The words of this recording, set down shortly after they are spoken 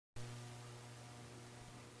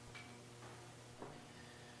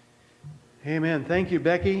Amen. Thank you,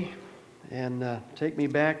 Becky. And take me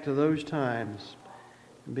back to those times,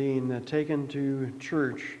 being taken to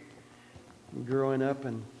church, growing up,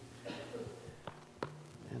 and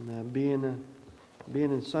being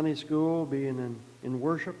in Sunday school, being in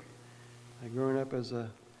worship, growing up as a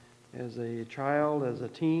child, as a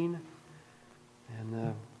teen,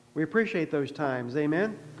 and we appreciate those times.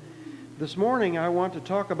 Amen. This morning, I want to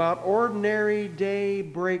talk about ordinary day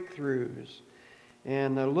breakthroughs,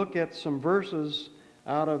 and look at some verses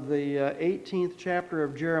out of the 18th chapter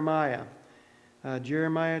of Jeremiah.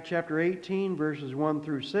 Jeremiah chapter 18, verses 1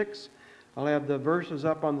 through 6. I'll have the verses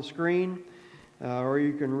up on the screen, or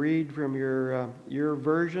you can read from your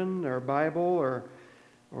version or Bible,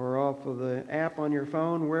 or off of the app on your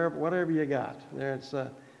phone, whatever you got.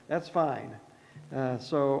 That's fine.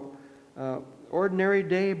 Ordinary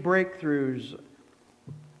day breakthroughs.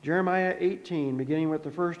 Jeremiah 18, beginning with the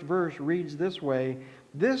first verse, reads this way: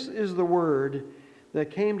 "This is the word that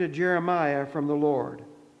came to Jeremiah from the Lord.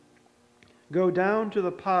 Go down to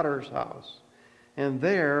the potter's house, and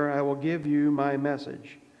there I will give you my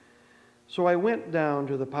message. So I went down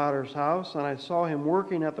to the potter's house, and I saw him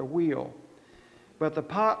working at the wheel. But the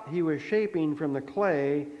pot he was shaping from the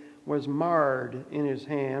clay was marred in his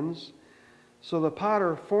hands. So the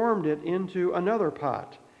potter formed it into another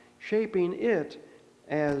pot, shaping it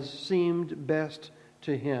as seemed best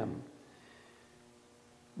to him.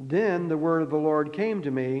 Then the word of the Lord came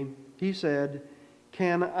to me. He said,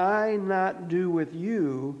 'Can I not do with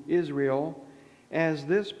you, Israel, as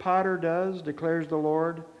this potter does, declares the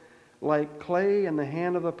Lord? Like clay in the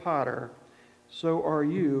hand of the potter, so are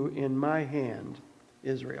you in my hand,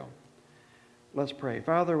 Israel.'" Let's pray.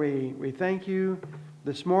 Father, we thank you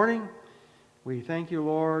this morning. We thank you,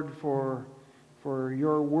 Lord, for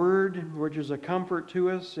your word, which is a comfort to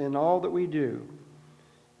us in all that we do.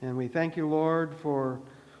 And we thank you, Lord, for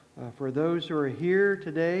those who are here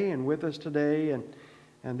today and with us today,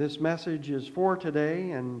 and this message is for today.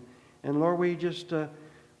 And Lord, we just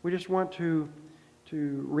want to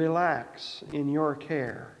relax in your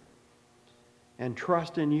care and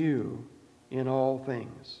trust in you in all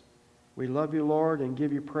things. We love you, Lord, and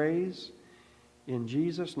give you praise in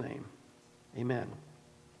Jesus' name. Amen.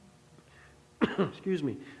 Excuse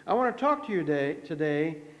me. I want to talk to you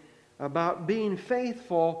today about being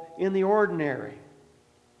faithful in the ordinary.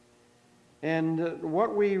 And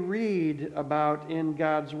what we read about in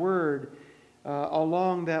God's Word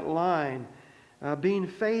along that line, being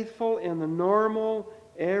faithful in the normal,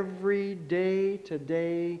 everyday,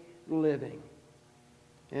 today living.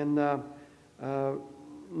 And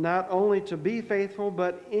not only to be faithful,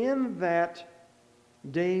 but in that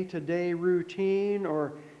day-to-day routine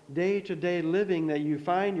or day-to-day living that you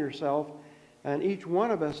find yourself, and each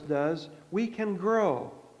one of us does, we can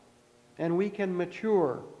grow and we can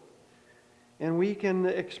mature and we can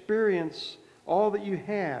experience all that you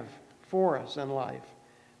have for us in life.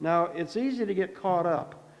 Now, it's easy to get caught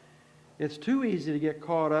up. It's too easy to get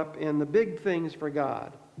caught up in the big things for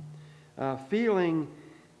God, feeling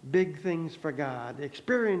big things for God,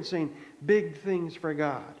 experiencing big things for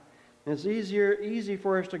God. And it's easy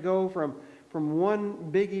for us to go from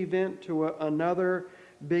one big event to another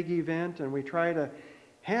big event, and we try to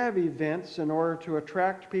have events in order to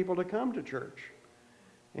attract people to come to church.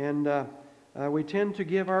 And we tend to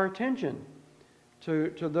give our attention to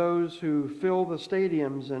those who fill the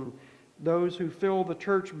stadiums, and those who fill the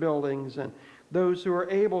church buildings, and those who are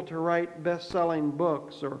able to write best-selling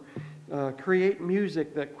books, or create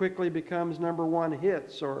music that quickly becomes #1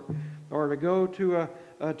 hits, or to go to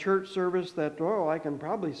a church service that, I can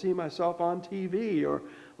probably see myself on TV,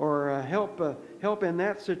 or help in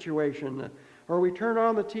that situation. Or we turn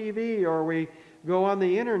on the TV, or we go on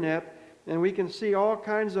the internet, and we can see all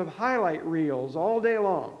kinds of highlight reels all day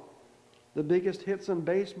long. The biggest hits in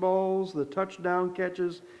baseballs, the touchdown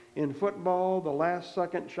catches in football, the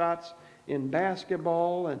last-second shots in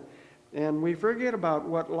basketball, and we forget about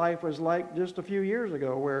what life was like just a few years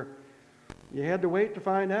ago, where you had to wait to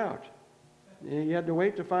find out. You had to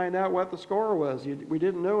wait to find out what the score was. We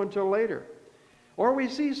didn't know until later. Or we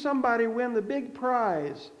see somebody win the big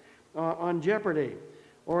prize on Jeopardy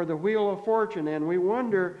or the Wheel of Fortune, and we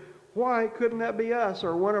wonder, why couldn't that be us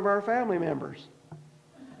or one of our family members?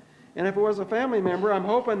 And if it was a family member, I'm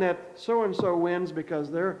hoping that so-and-so wins,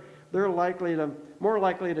 because they're more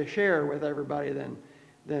likely to share with everybody than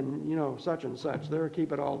such and such. They'll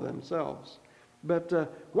keep it all to themselves. But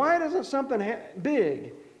why doesn't something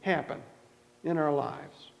big happen in our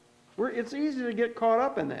lives? It's easy to get caught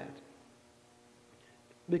up in that.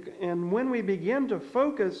 And when we begin to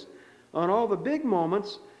focus on all the big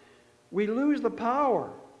moments, we lose the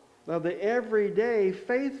power of the everyday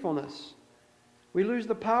faithfulness We lose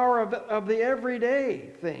the power of the everyday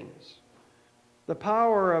things. The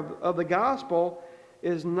power of the gospel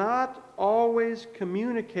is not always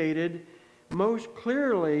communicated most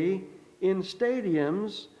clearly in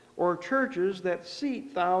stadiums or churches that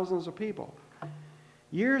seat thousands of people.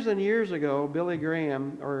 Years and years ago, Billy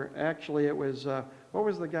Graham, or actually it was, what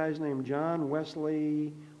was the guy's name? John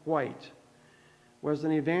Wesley White, was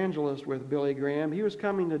an evangelist with Billy Graham. He was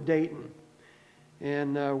coming to Dayton.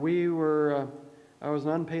 And I was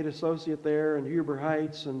an unpaid associate there in Huber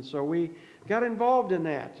Heights, and so we got involved in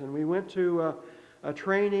that. And we went to a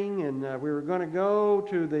training, and we were going to go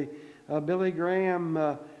to the Billy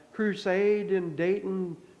Graham crusade in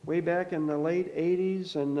Dayton way back in the late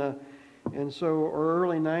 80s or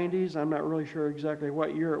early 90s. I'm not really sure exactly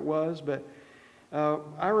what year it was, but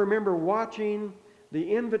I remember watching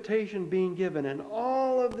the invitation being given, and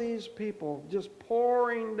all of these people just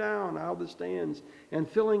pouring down out of the stands and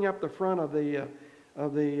filling up the front of the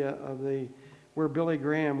where Billy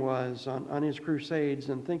Graham was on his crusades,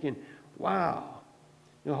 and thinking, wow,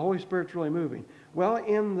 the Holy Spirit's really moving. Well,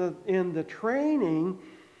 in the training,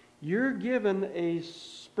 you're given a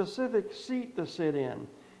specific seat to sit in.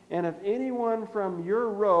 And if anyone from your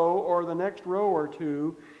row or the next row or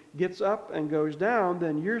two gets up and goes down,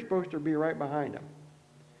 then you're supposed to be right behind them.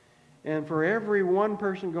 And for every one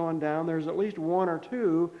person going down, there's at least one or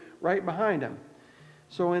two right behind them.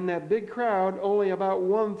 So in that big crowd, only about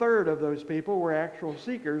 1/3 of those people were actual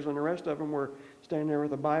seekers, and the rest of them were standing there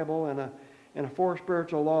with a Bible and a 4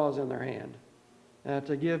 spiritual laws in their hand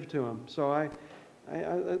to give to them. So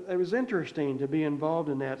it was interesting to be involved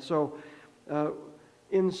in that. So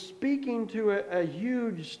in speaking to a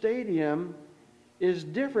huge stadium is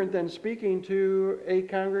different than speaking to a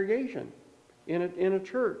congregation in a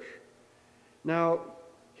church. Now,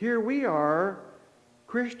 here we are,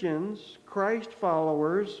 Christians, Christ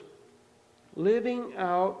followers, living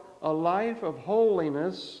out a life of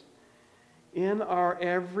holiness in our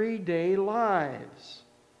everyday lives.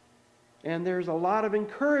 And there's a lot of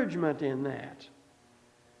encouragement in that.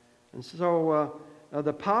 And so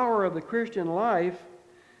the power of the Christian life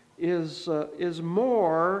is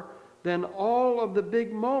more than all of the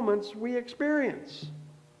big moments we experience.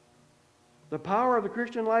 The power of the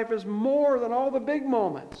Christian life is more than all the big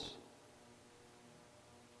moments.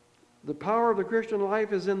 The power of the Christian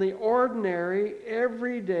life is in the ordinary,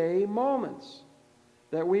 everyday moments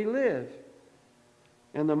that we live.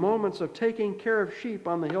 And the moments of taking care of sheep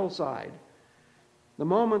on the hillside. The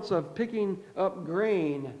moments of picking up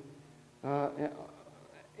grain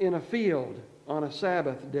in a field on a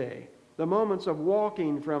Sabbath day. The moments of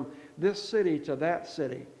walking from this city to that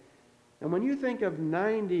city. And when you think of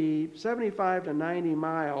 75 to 90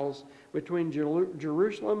 miles between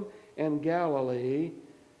Jerusalem and Galilee,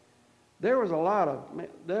 there was a lot of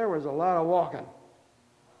walking.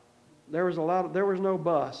 There was no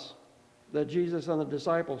bus that Jesus and the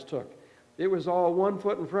disciples took. It was all one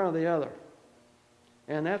foot in front of the other.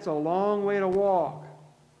 And that's a long way to walk.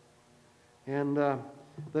 And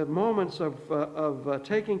the moments of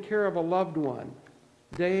taking care of a loved one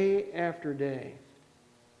day after day.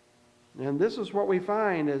 And this is what we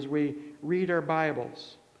find as we read our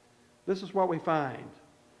Bibles. This is what we find.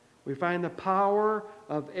 We find the power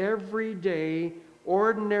of everyday,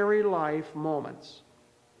 ordinary life moments.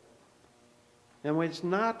 And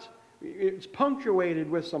it's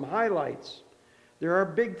punctuated with some highlights. There are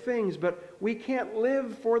big things, but we can't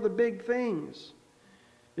live for the big things.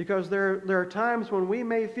 Because there are times when we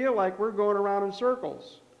may feel like we're going around in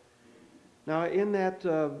circles. Now, in that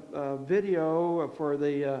video for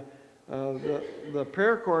the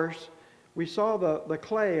prayer course, we saw the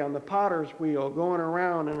clay on the potter's wheel going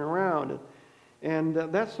around and around. And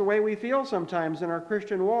that's the way we feel sometimes in our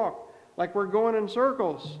Christian walk. Like we're going in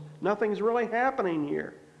circles. Nothing's really happening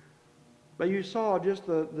here. But you saw just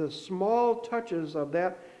the small touches of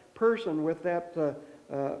that person with that,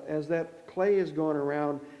 as that clay is going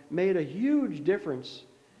around, made a huge difference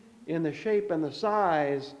in the shape and the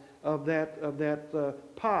size of that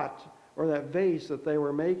pot or that vase that they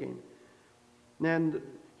were making. And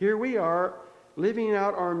here we are living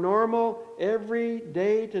out our normal, every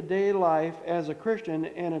day-to-day life as a Christian,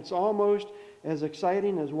 and it's almost as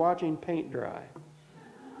exciting as watching paint dry.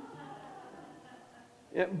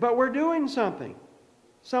 But we're doing something.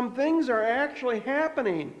 Some things are actually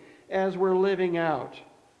happening as we're living out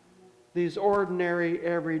these ordinary,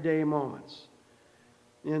 everyday moments.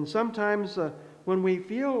 And sometimes when we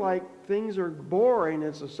feel like things are boring,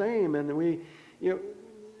 it's the same, and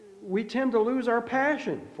we tend to lose our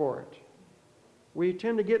passion for it. We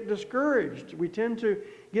tend to get discouraged. We tend to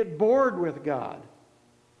get bored with God.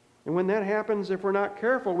 And when that happens, if we're not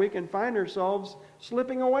careful, we can find ourselves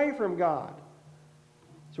slipping away from God.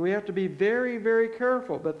 So we have to be very, very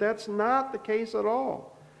careful. But that's not the case at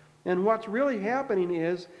all. And what's really happening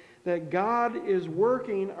is that God is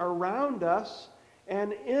working around us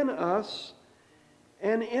and in us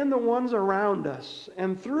and in the ones around us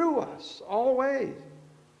and through us always.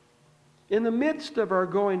 In the midst of our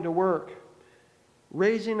going to work,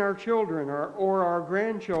 raising our children or our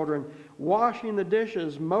grandchildren, washing the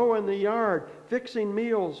dishes, mowing the yard, fixing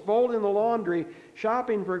meals, folding the laundry,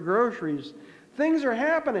 shopping for groceries. Things are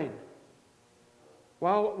happening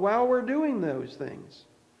while we're doing those things.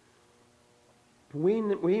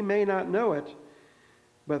 We may not know it,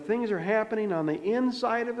 but things are happening on the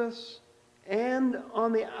inside of us and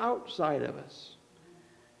on the outside of us.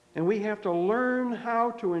 And we have to learn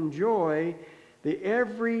how to enjoy the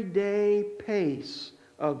everyday pace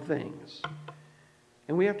of things.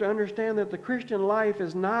 And we have to understand that the Christian life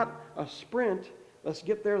is not a sprint. Let's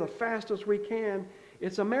get there the fastest we can.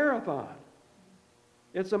 It's a marathon.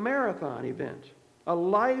 It's a marathon event. A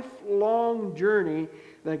lifelong journey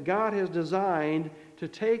that God has designed to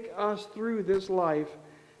take us through this life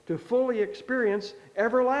to fully experience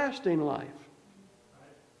everlasting life.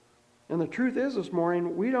 And the truth is this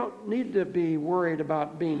morning, we don't need to be worried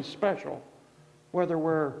about being special, whether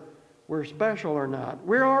we're special or not.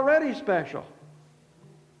 We're already special.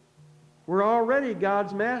 We're already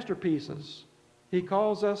God's masterpieces. He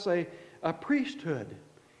calls us a priesthood.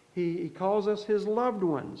 He calls us His loved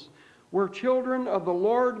ones. We're children of the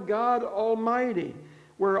Lord God Almighty.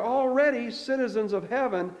 We're already citizens of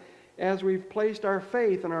heaven as we've placed our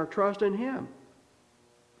faith and our trust in Him.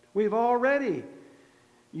 We've already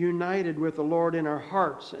united with the Lord in our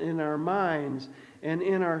hearts, in our minds, and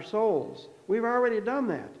in our souls. We've already done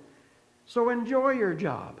that. So enjoy your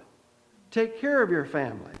job. Take care of your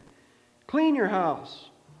family. Clean your house.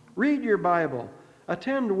 Read your Bible.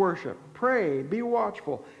 Attend worship. Pray. Be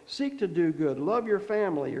watchful. Seek to do good. Love your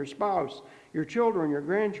family, your spouse, your children, your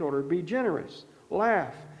grandchildren. Be generous.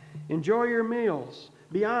 Laugh. Enjoy your meals.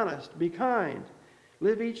 Be honest. Be kind.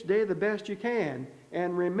 Live each day the best you can.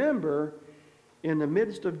 And remember, in the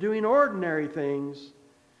midst of doing ordinary things,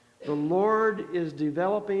 the Lord is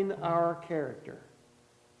developing our character.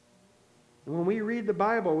 And when we read the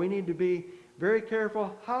Bible, we need to be very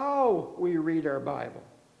careful how we read our Bible.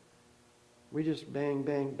 We just bang,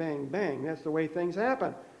 bang, bang, bang. That's the way things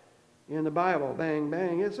happen in the Bible. Bang,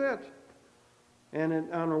 bang, it's it. And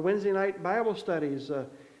on our Wednesday night Bible studies,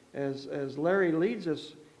 as Larry leads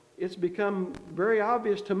us, it's become very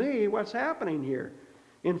obvious to me what's happening here.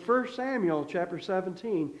 In 1 Samuel chapter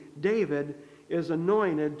 17, David is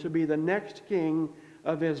anointed to be the next king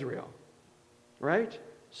of Israel. Right?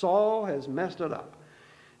 Saul has messed it up.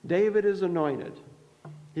 David is anointed.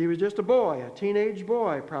 He was just a boy, a teenage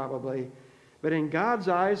boy probably. But in God's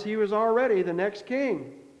eyes, he was already the next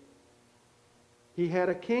king. He had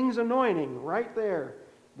a king's anointing right there.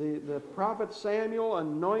 The prophet Samuel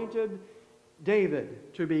anointed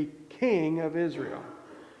David to be king of Israel.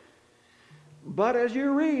 But as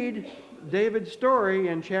you read David's story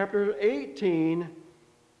in chapter 18,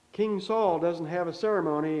 King Saul doesn't have a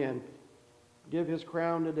ceremony and give his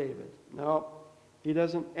crown to David. No, he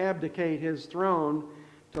doesn't abdicate his throne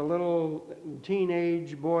to little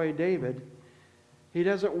teenage boy David. He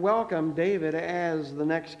doesn't welcome David as the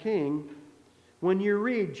next king. When you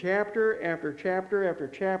read chapter after chapter after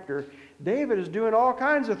chapter, David is doing all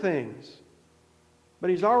kinds of things. But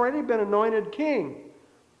he's already been anointed king.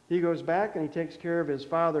 He goes back and he takes care of his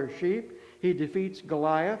father's sheep. He defeats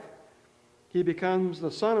Goliath. He becomes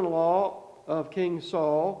the son-in-law of King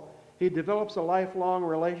Saul. He develops a lifelong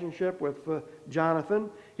relationship with Jonathan.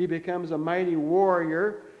 He becomes a mighty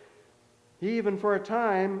warrior. He even for a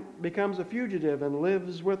time becomes a fugitive and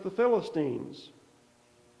lives with the Philistines.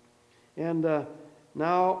 And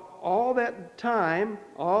now all that time,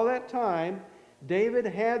 David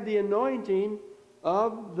had the anointing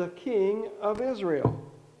of the king of Israel.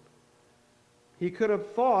 He could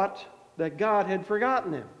have thought that God had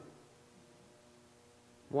forgotten him.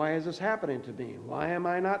 Why is this happening to me? Why am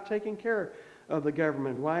I not taking care of the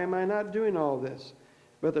government? Why am I not doing all this?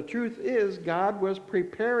 But the truth is, God was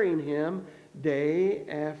preparing him day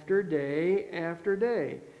after day after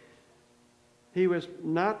day. He was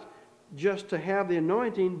not just to have the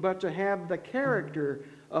anointing, but to have the character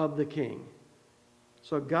of the king.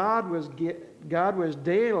 So God was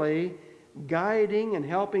daily guiding and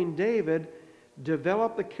helping David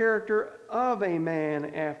develop the character of a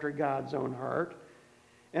man after God's own heart.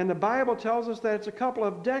 And the Bible tells us that it's a couple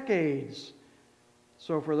of decades.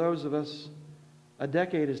 So for those of us, a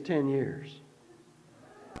decade is 10 years.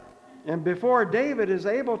 And before David is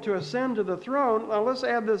able to ascend to the throne, now let's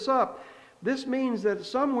add this up. This means that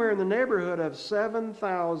somewhere in the neighborhood of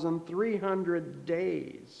 7,300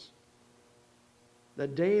 days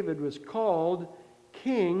that David was called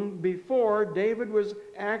king before David was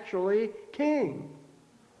actually king.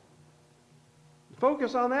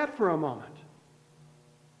 Focus on that for a moment.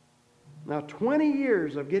 Now, 20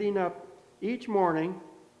 years of getting up each morning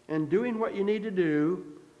and doing what you need to do,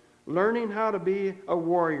 learning how to be a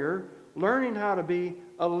warrior, learning how to be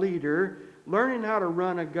a leader, learning how to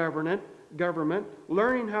run a government,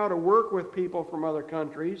 learning how to work with people from other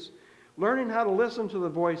countries, learning how to listen to the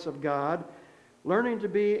voice of God, learning to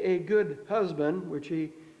be a good husband, which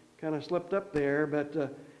he kind of slipped up there,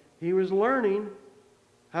 but he was learning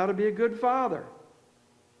how to be a good father.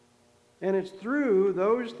 And it's through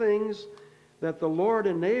those things that the Lord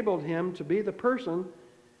enabled him to be the person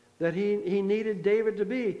that he needed David to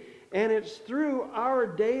be. And it's through our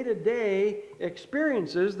day-to-day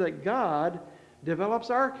experiences that God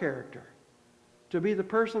develops our character to be the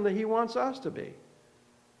person that he wants us to be.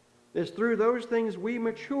 It's through those things we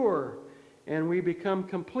mature and we become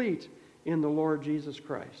complete in the Lord Jesus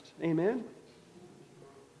Christ. Amen?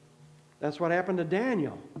 That's what happened to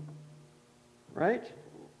Daniel. Right?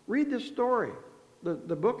 Read this story,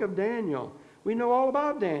 the book of Daniel. We know all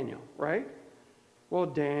about Daniel, right? Well,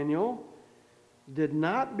 Daniel did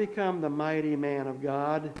not become the mighty man of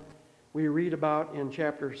God we read about in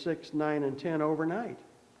chapter 6, 9, and 10 overnight.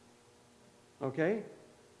 Okay?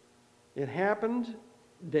 It happened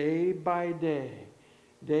day by day,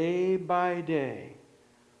 day by day.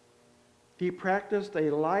 He practiced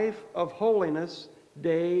a life of holiness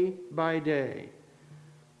day by day.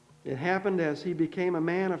 It happened as he became a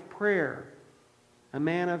man of prayer, a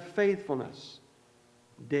man of faithfulness,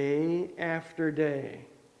 day after day.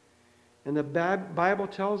 And the Bible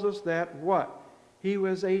tells us that what? He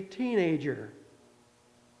was a teenager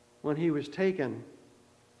when he was taken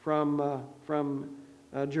from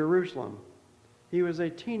Jerusalem. He was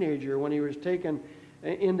a teenager when he was taken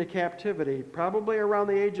into captivity, probably around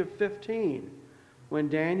the age of 15, when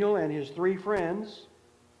Daniel and his three friends,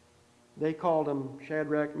 they called them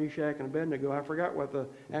Shadrach, Meshach, and Abednego. I forgot what the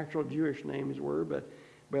actual Jewish names were,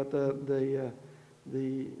 but the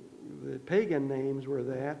pagan names were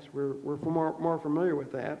that. We're more familiar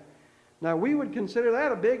with that. Now, we would consider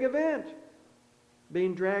that a big event,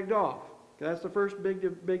 being dragged off. That's the first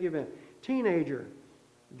big event. Teenager,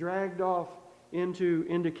 dragged off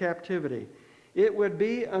into captivity. It would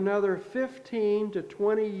be another 15 to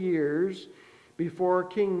 20 years before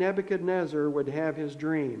King Nebuchadnezzar would have his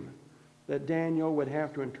dream that Daniel would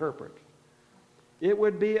have to interpret. It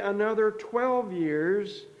would be another 12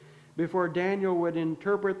 years before Daniel would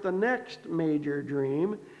interpret the next major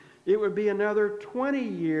dream. It would be another 20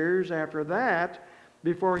 years after that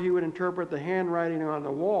before he would interpret the handwriting on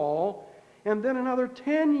the wall, and then another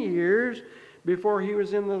 10 years before he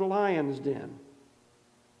was in the lion's den.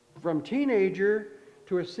 From teenager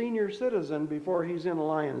to a senior citizen before he's in a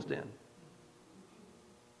lion's den.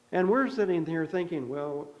 And we're sitting here thinking,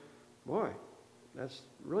 well, boy, that's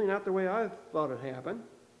really not the way I thought it happened.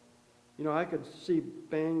 You know, I could see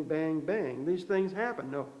bang, bang, bang. These things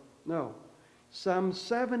happen. No. Some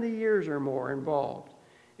 70 years or more involved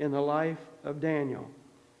in the life of Daniel.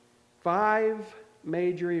 5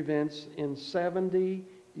 major events in 70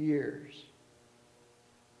 years.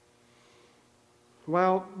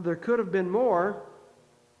 While there could have been more,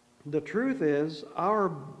 the truth is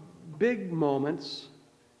our big moments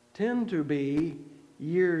tend to be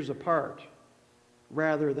years apart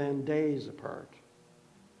rather than days apart.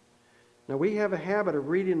 Now, we have a habit of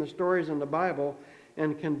reading the stories in the Bible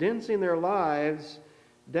and condensing their lives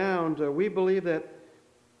down to, we believe that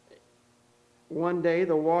one day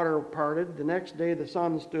the water parted, the next day the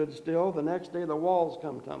sun stood still, the next day the walls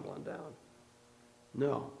come tumbling down.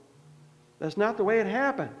 No, that's not the way it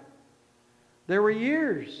happened. There were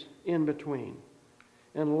years in between.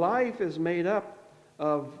 And life is made up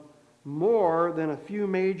of more than a few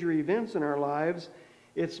major events in our lives.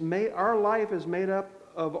 Our life is made up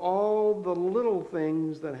of all the little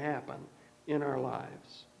things that happen in our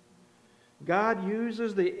lives. God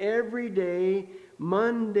uses the everyday,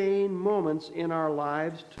 mundane moments in our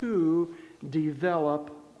lives to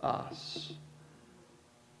develop us.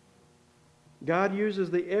 God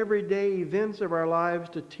uses the everyday events of our lives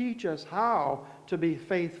to teach us how to be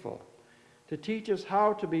faithful, to teach us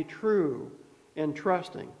how to be true and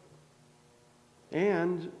trusting.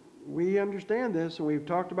 And we understand this, and we've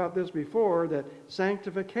talked about this before, that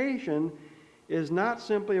sanctification is not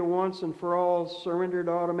simply a once and for all surrendered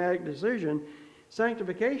automatic decision.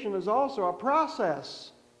 Sanctification is also a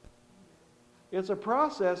process. It's a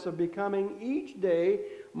process of becoming each day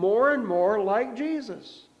more and more like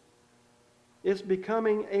Jesus. It's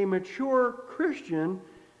becoming a mature Christian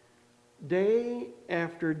day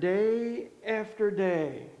after day after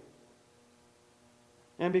day.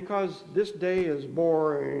 And because this day is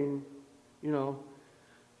boring,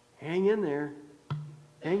 hang in there.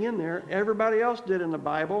 Hang in there. Everybody else did in the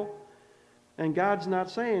Bible. And God's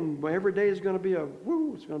not saying, well, every day is going to be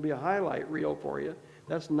it's going to be a highlight reel for you.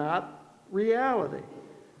 That's not reality.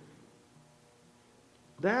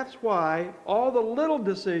 That's why all the little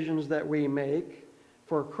decisions that we make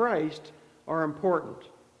for Christ are important.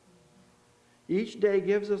 Each day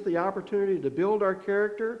gives us the opportunity to build our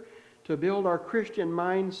character, to build our Christian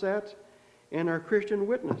mindset, and our Christian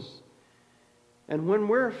witness. And when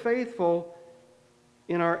we're faithful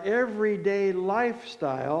in our everyday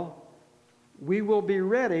lifestyle, we will be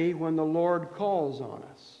ready when the Lord calls on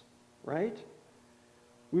us, right?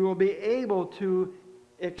 We will be able to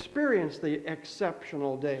experience the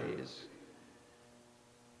exceptional days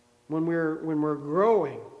when we're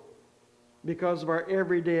growing because of our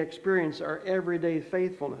everyday experience, our everyday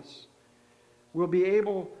faithfulness. We'll be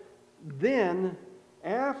able then,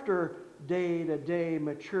 after day-to-day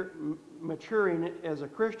maturing as a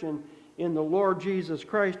Christian in the Lord Jesus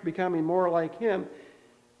Christ, becoming more like Him,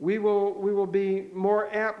 we will be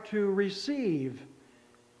more apt to receive.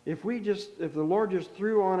 If the Lord just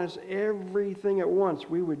threw on us everything at once,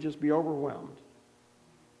 we would just be overwhelmed.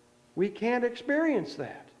 We can't experience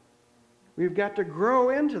that. We've got to grow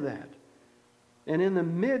into that. And in the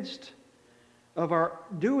midst of our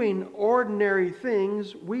doing ordinary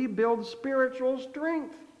things, we build spiritual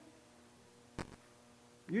strength.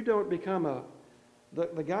 You don't become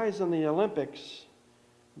the guys in the Olympics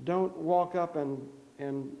don't walk up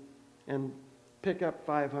and pick up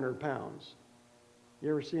 500 pounds. You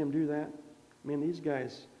ever see them do that? I mean, these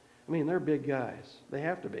guys, they're big guys. They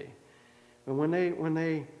have to be. And when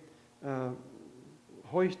they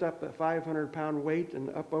hoist up a 500-pound weight and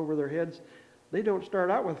up over their heads, they don't start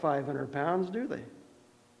out with 500 pounds, do they?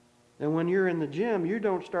 And when you're in the gym, you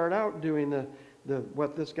don't start out doing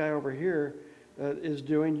what this guy over here is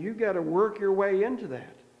doing. You've got to work your way into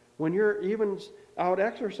that. When you're even out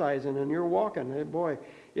exercising and you're walking, hey boy,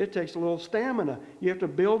 it takes a little stamina. You have to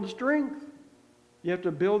build strength. You have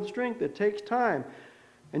to build strength. It takes time.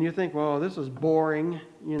 And you think, well, this is boring,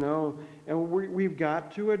 and we've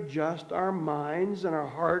got to adjust our minds and our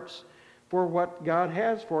hearts for what God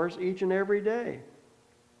has for us each and every day.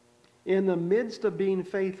 In the midst of being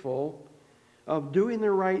faithful, of doing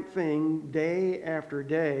the right thing day after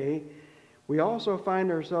day, we also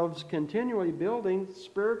find ourselves continually building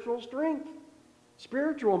spiritual strength,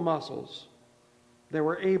 spiritual muscles that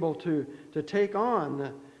we're able to take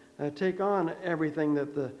on everything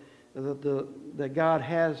that God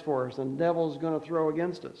has for us and the devil's going to throw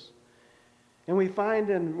against us. And we find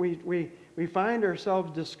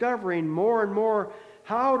ourselves discovering more and more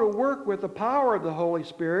how to work with the power of the Holy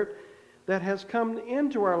Spirit that has come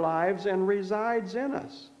into our lives and resides in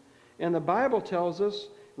us. And the Bible tells us,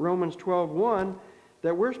 Romans 12:1,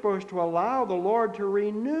 that we're supposed to allow the Lord to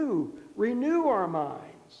renew our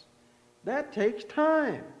minds. That takes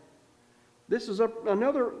time. This is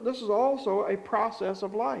also a process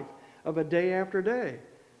of life, of a day after day.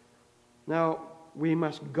 Now, we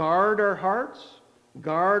must guard our hearts,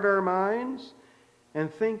 guard our minds,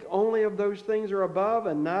 and think only of those things that are above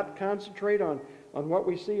and not concentrate on what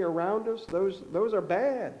we see around us. Those are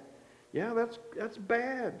bad. Yeah, that's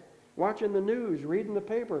bad. Watching the news, reading the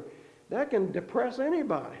paper, that can depress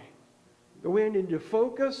anybody. But we need to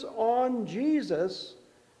focus on Jesus,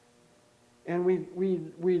 and we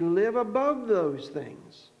live above those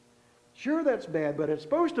things. Sure, that's bad, but it's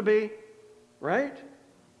supposed to be, right?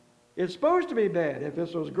 It's supposed to be bad. If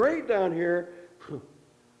this was great down here,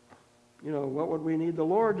 what would we need the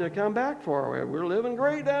Lord to come back for? We're living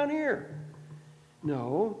great down here.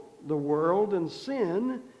 No, the world and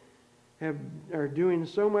sin are doing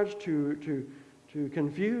so much to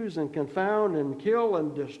confuse and confound and kill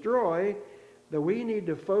and destroy that we need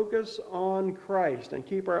to focus on Christ and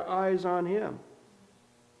keep our eyes on Him.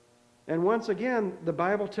 And once again, the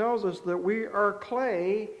Bible tells us that we are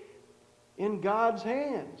clay in God's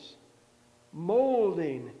hands,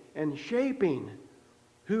 molding and shaping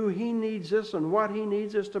who He needs us and what He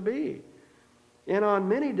needs us to be. And on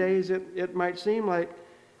many days, it might seem like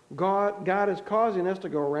God is causing us to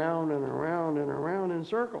go around and around and around in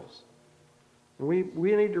circles. And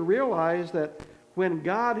we need to realize that when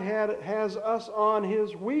God has us on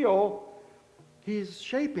His wheel, He's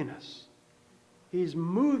shaping us. He's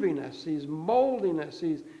moving us. He's molding us.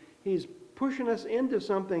 He's pushing us into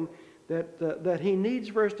something that He needs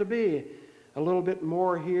for us to be. a little bit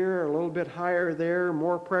more here, a little bit higher there,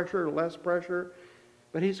 more pressure, less pressure.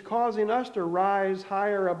 But He's causing us to rise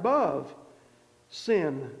higher above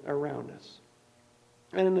sin around us.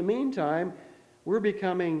 And in the meantime, we're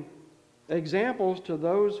becoming examples to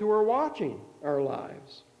those who are watching our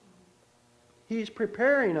lives. He's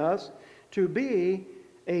preparing us to be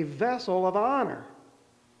a vessel of honor.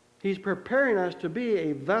 He's preparing us to be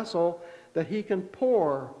a vessel that He can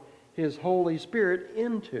pour His Holy Spirit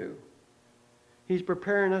into. He's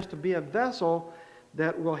preparing us to be a vessel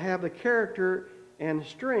that will have the character and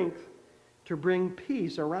strength to bring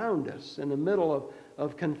peace around us in the middle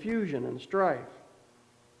of confusion and strife.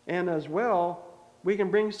 And as well, we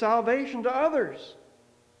can bring salvation to others.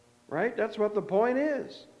 Right? That's what the point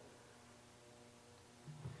is.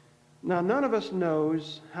 Now, none of us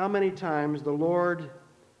knows how many times the Lord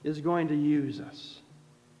is going to use us.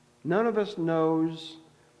 None of us knows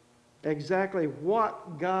exactly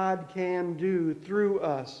what God can do through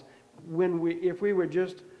us if we would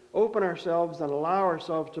just open ourselves and allow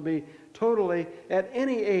ourselves to be totally, at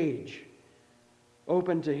any age,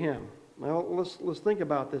 open to Him. Well, let's think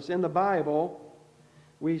about this. In the Bible,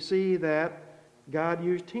 we see that God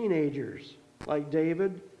used teenagers like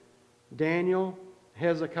David, Daniel,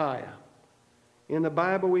 Hezekiah. In the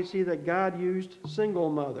Bible, we see that God used single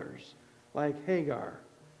mothers like Hagar.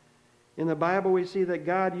 In the Bible, we see that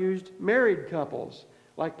God used married couples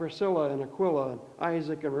like Priscilla and Aquila, and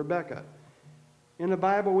Isaac and Rebekah. In the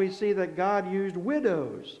Bible, we see that God used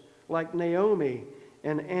widows like Naomi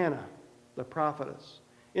and Anna, the prophetess.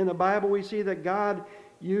 In the Bible, we see that God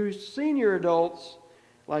used senior adults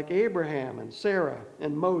like Abraham and Sarah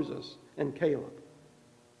and Moses and Caleb.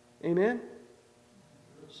 Amen?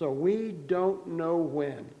 So we don't know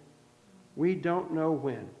when. We don't know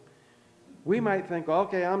when. We might think,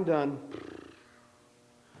 okay, I'm done.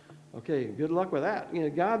 Okay, good luck with that. You know,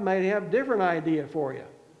 God might have a different idea for you.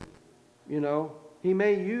 You know, He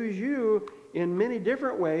may use you in many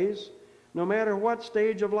different ways, no matter what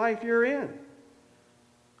stage of life you're in.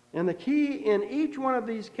 And the key in each one of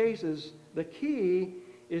these cases, the key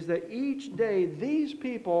is that each day these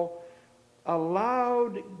people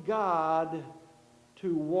allowed God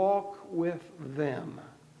to walk with them.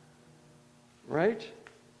 Right?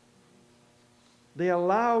 They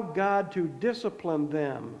allowed God to discipline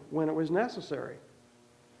them when it was necessary.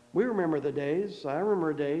 We remember the days. I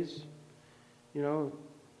remember days, you know,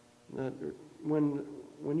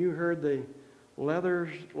 when you heard the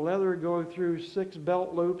leather go through 6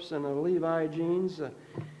 belt loops and a Levi jeans,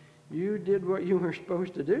 you did what you were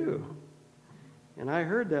supposed to do. And I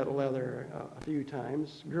heard that leather a few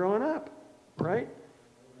times growing up, right?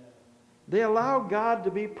 They allowed God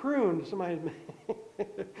to be pruned.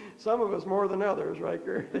 Some of us more than others, right,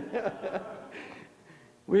 Kurt?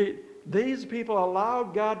 These people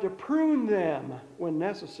allowed God to prune them when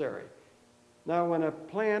necessary. Now, when a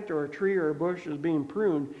plant or a tree or a bush is being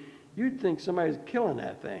pruned, you'd think somebody's killing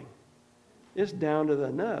that thing. It's down to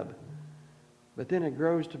the nub. But then it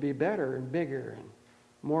grows to be better and bigger and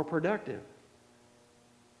more productive.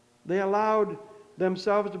 They allowed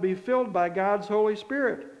themselves to be filled by God's Holy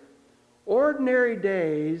Spirit. Ordinary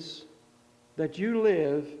days that you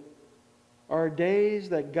live are days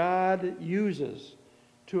that God uses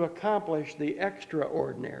to accomplish the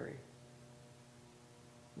extraordinary.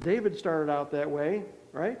 David started out that way,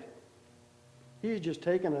 right? He's just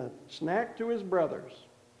taking a snack to his brothers.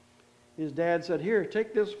 His dad said, "Here,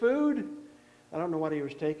 take this food." I don't know what he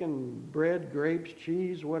was taking, bread, grapes,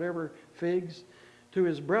 cheese, whatever, figs, to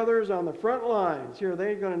his brothers on the front lines. Here,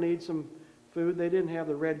 they're going to need some food. They didn't have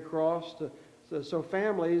the Red Cross, so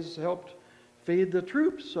families helped feed the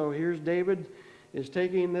troops. So here's David is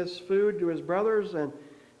taking this food to his brothers, and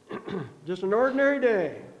just an ordinary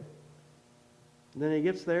day. And then he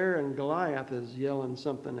gets there, and Goliath is yelling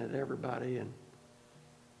something at everybody, and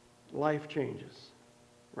life changes,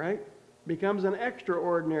 right? Becomes an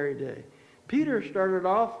extraordinary day. Peter started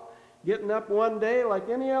off getting up one day like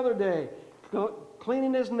any other day,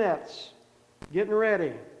 cleaning his nets, getting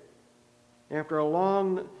ready. After a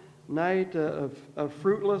long night of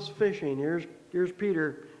fruitless fishing, here's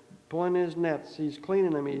Peter pulling his nets. He's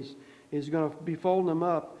cleaning them. He's going to be folding them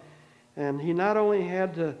up. And he not only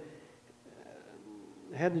had to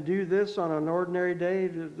do this on an ordinary day.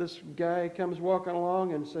 This guy comes walking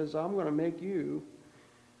along and says, "I'm going to make you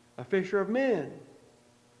a fisher of men.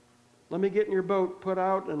 Let me get in your boat, put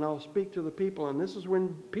out, and I'll speak to the people." And this is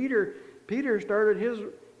when Peter started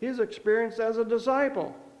his experience as a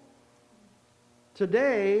disciple.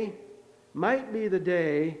 Today might be the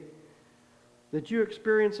day that you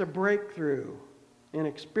experience a breakthrough and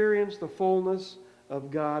experience the fullness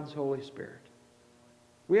of God's Holy Spirit.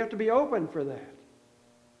 We have to be open for that.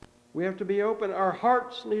 We have to be open. Our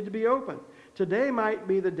hearts need to be open. Today might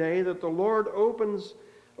be the day that the Lord opens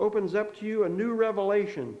up to you a new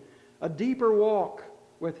revelation, a deeper walk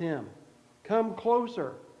with Him. Come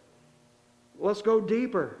closer. Let's go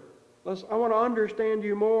deeper. I want to understand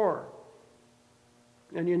you more.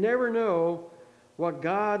 And you never know what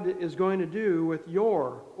God is going to do with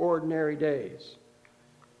your ordinary days.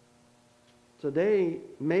 Today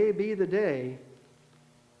may be the day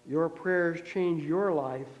your prayers change your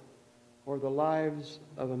life or the lives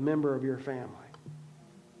of a member of your family.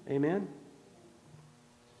 Amen?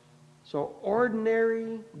 So,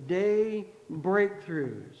 ordinary day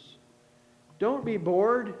breakthroughs. Don't be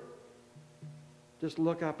bored. Just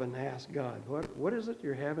look up and ask God, what is it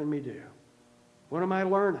you're having me do? What am I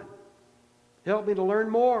learning? Help me to learn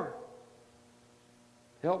more.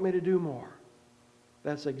 Help me to do more.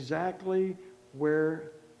 That's exactly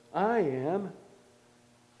where I am,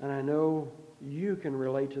 and I know you can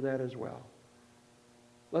relate to that as well.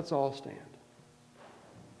 Let's all stand.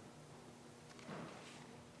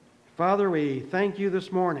 Father, we thank you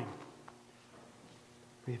this morning.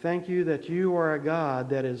 We thank you that you are a God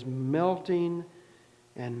that is melting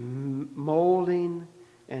and molding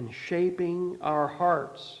and shaping our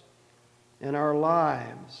hearts and our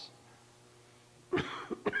lives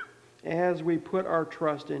as we put our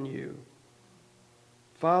trust in you.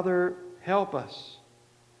 Father, help us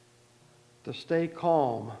to stay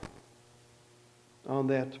calm on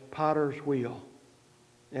that potter's wheel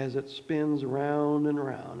as it spins round and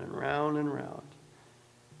round and round and round.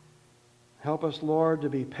 Help us, Lord, to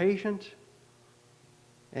be patient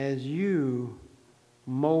as you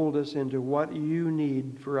mold us into what you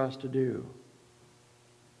need for us to do.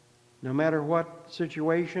 No matter what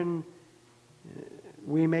situation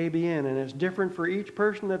we may be in, and it's different for each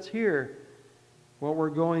person that's here, what we're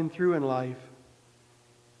going through in life,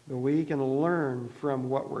 but we can learn from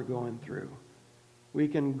what we're going through. We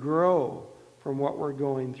can grow from what we're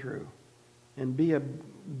going through and be a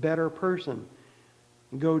better person.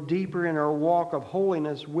 Go deeper in our walk of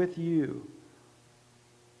holiness with you.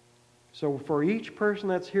 So for each person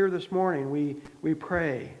that's here this morning, we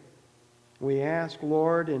pray. We ask,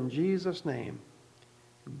 Lord, in Jesus' name,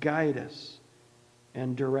 guide us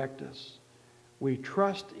and direct us. We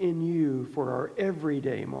trust in you for our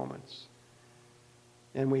everyday moments.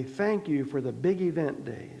 And we thank you for the big event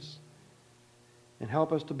days. And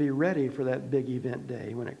help us to be ready for that big event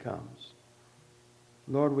day when it comes.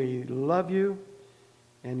 Lord, we love you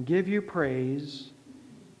and give you praise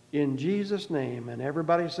in Jesus' name. And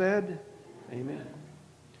everybody said, amen.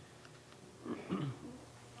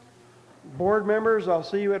 Board members, I'll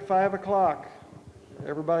see you at 5 o'clock.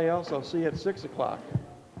 Everybody else, I'll see you at 6 o'clock.